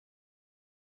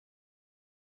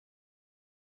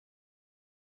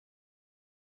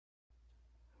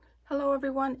Hello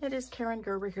everyone, it is Karen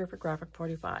Gerber here for Graphic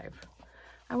 45.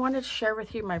 I wanted to share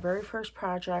with you my very first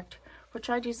project, which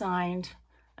I designed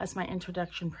as my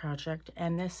introduction project,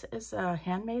 and this is a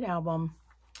handmade album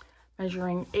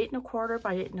measuring 8 1/4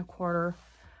 by 8 1/4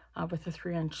 with a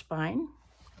 3-inch spine.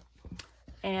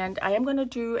 And I am going to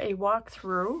do a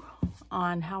walkthrough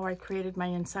on how I created my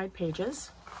inside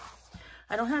pages.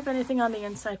 I don't have anything on the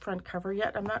inside front cover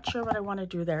yet. I'm not sure what I want to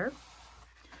do there.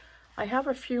 I have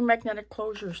a few magnetic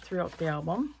closures throughout the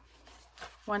album,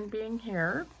 one being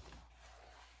here,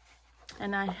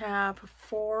 and I have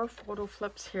 4 photo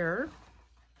flips here,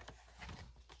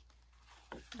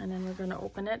 and then we're going to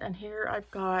open it, and here I've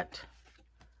got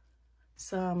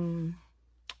some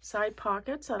side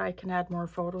pockets that I can add more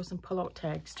photos and pull out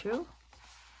tags to.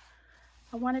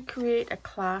 I want to create a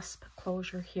clasp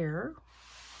closure here.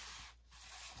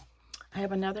 I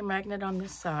have another magnet on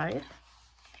this side.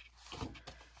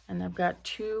 And I've got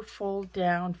 2 fold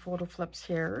down photo flips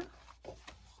here. I'm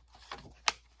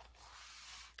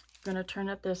going to turn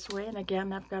it this way, and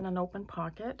again I've got an open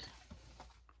pocket.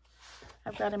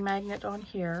 I've got a magnet on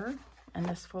here, and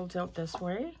this folds out this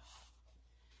way.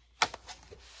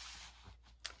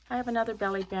 I have another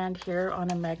belly band here on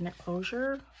a magnet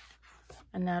closure,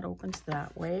 and that opens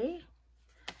that way.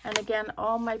 And again,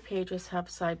 all my pages have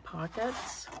side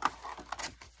pockets.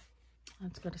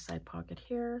 Let's get a side pocket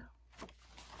here.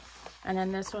 And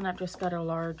then this one, I've just got a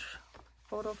large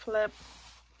photo flip.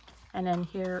 And then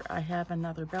here I have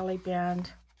another belly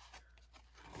band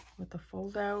with a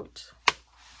fold out.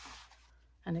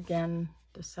 And again,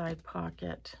 the side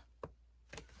pocket.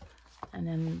 And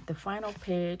then the final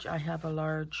page, I have a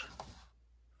large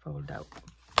fold out.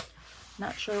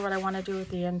 Not sure what I want to do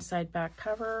with the inside back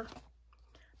cover,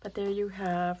 but there you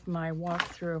have my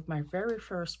walkthrough of my very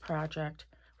first project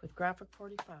with Graphic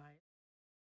 45.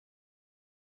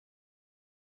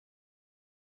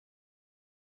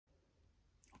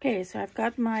 Okay, so I've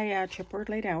got my chipboard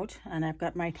laid out, and I've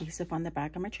got my adhesive on the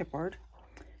back of my chipboard.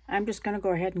 I'm just going to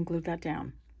go ahead and glue that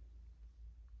down.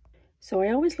 So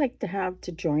I always like to have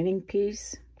the joining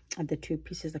piece of the 2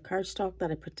 pieces of cardstock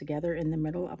that I put together in the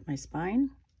middle of my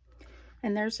spine.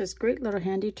 And there's this great little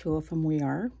handy tool from We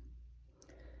Are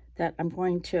that I'm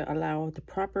going to allow the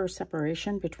proper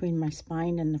separation between my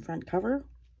spine and the front cover,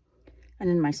 and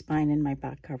then my spine and my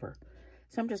back cover.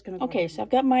 So I'm just going to Okay, so I've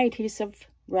got my adhesive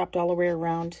wrapped all the way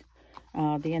around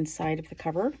the inside of the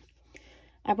cover.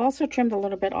 I've also trimmed a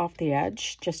little bit off the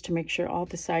edge just to make sure all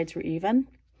the sides were even.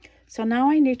 So now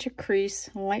I need to crease,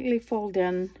 lightly fold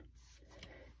in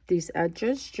these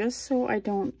edges just so I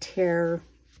don't tear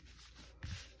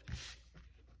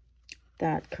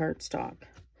that cardstock.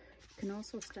 You can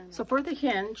also stand So for the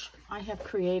hinge, I have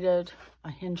created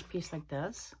a hinge piece like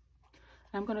this.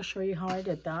 I'm going to show you how I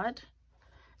did that.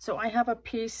 So I have a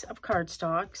piece of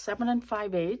cardstock, 7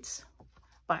 5/8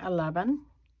 by 11,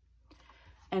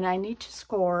 and I need to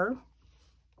score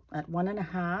at 1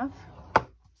 1/2,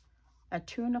 at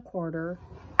 2 1/4,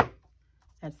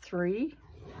 at 3,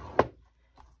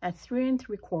 at 3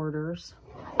 3/4,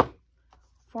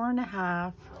 4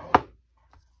 1/2,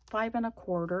 5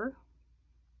 1/4,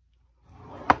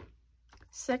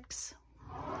 6,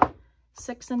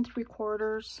 6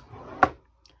 3/4,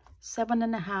 7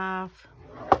 1/2,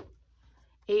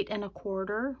 8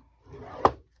 1/4,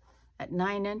 at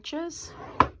 9 inches,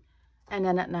 and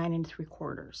then at 9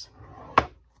 3/4.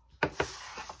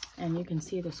 And you can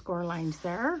see the score lines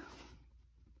there.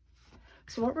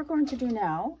 So what we're going to do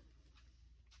now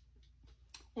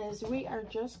is we are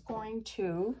just going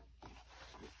to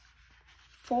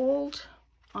fold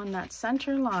on that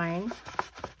center line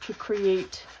to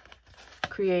create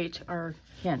our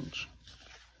hinge.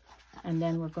 And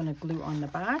then we're going to glue on the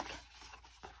back.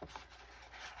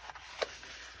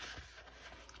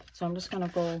 So I'm just going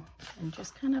to go and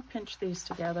just kind of pinch these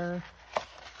together.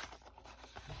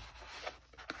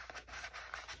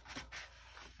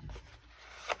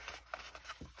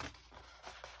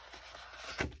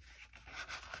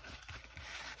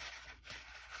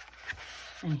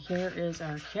 And here is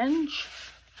our hinge.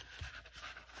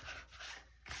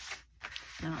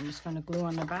 Now I'm just going to glue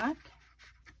on the back,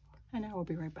 and I will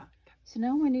be right back. So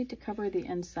now we need to cover the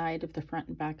inside of the front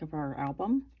and back of our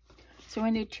album. So I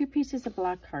need 2 pieces of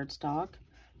black cardstock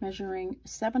measuring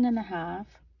 7 1/2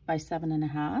 by 7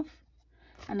 1/2.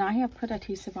 And I have put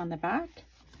adhesive on the back,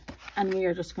 and we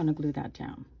are just going to glue that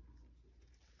down.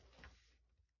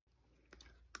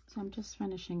 So I'm just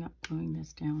finishing up gluing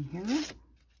this down here.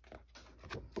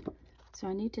 So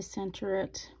I need to center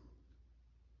it,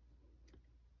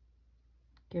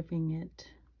 giving it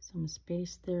some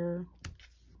space there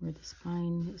where the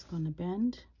spine is going to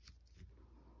bend.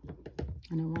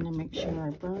 And I want to make sure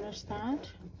I burnish that.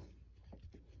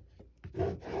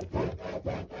 I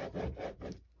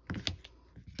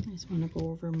just want to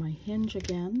go over my hinge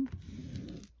again.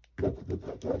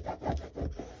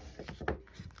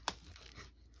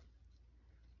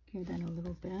 Give that a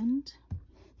little bend.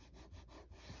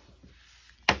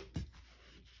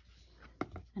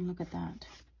 And look at that.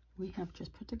 We have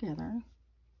just put together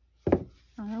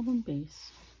our album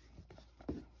base.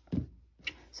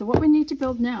 So what we need to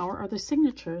build now are the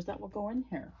signatures that will go in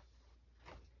here.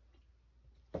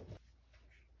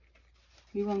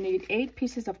 We will need 8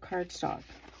 pieces of cardstock.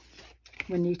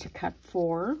 We need to cut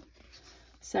 4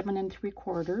 7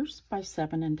 3/4 by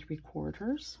 7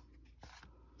 3/4.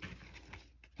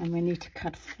 And we need to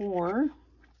cut 4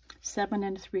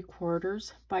 7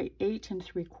 3/4 by 8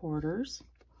 3/4.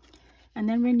 And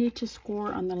then we need to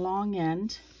score on the long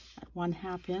end at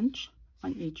 1/2 inch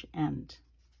on each end.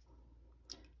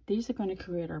 These are going to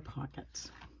create our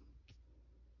pockets.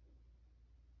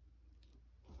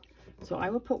 So I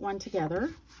will put one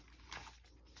together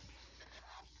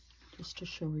just to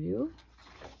show you.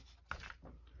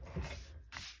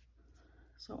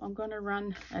 So I'm going to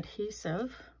run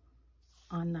adhesive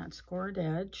on that scored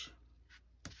edge.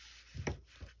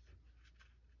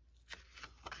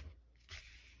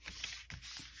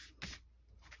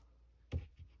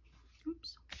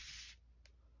 Oops.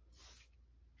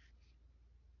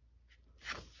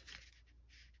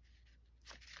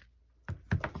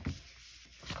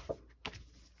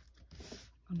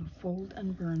 I'm going to fold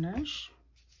and burnish.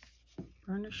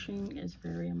 Burnishing is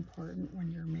very important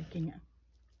when you're making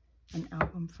an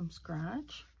album from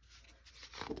scratch.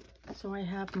 So I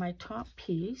have my top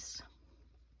piece,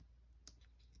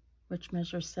 which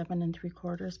measures 7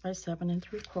 3/4 by 7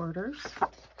 3/4.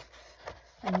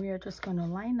 And we are just going to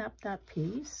line up that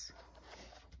piece.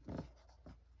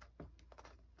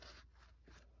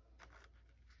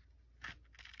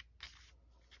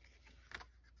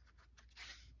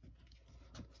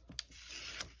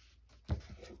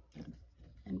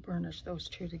 And burnish those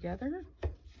two together.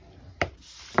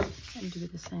 And do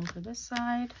the same for this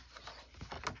side.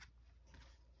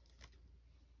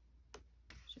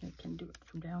 So I can do it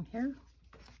from down here.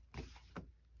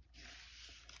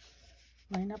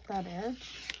 Line up that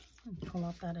edge and pull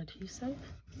out that adhesive.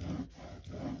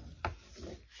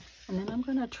 And then I'm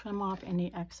going to trim off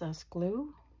any excess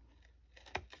glue.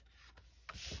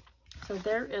 So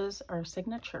there is our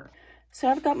signature. So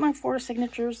I've got my 4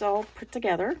 signatures all put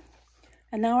together.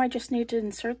 And now I just need to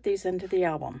insert these into the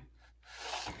album.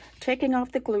 Taking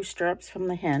off the glue strips from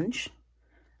the hinge,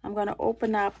 I'm going to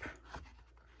open up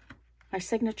my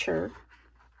signature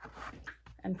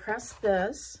and press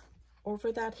this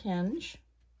over that hinge.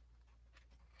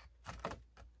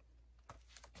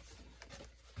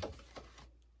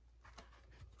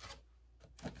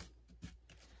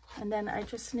 And then I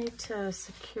just need to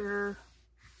secure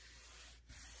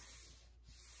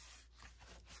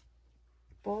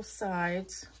both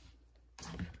sides.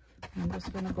 I'm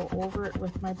just going to go over it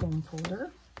with my bone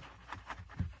folder.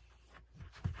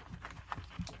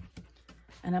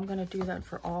 And I'm going to do that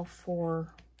for all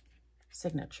 4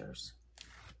 signatures.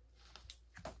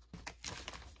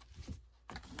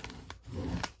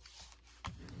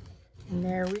 And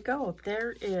there we go.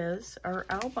 There is our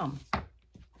album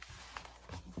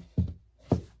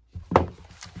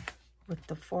with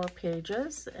the 4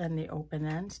 pages and the open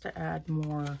ends to add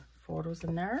more photos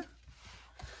in there.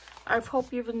 I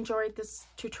hope you've enjoyed this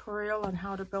tutorial on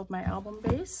how to build my album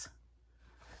base.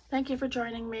 Thank you for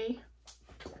joining me,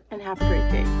 and have a great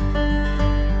day.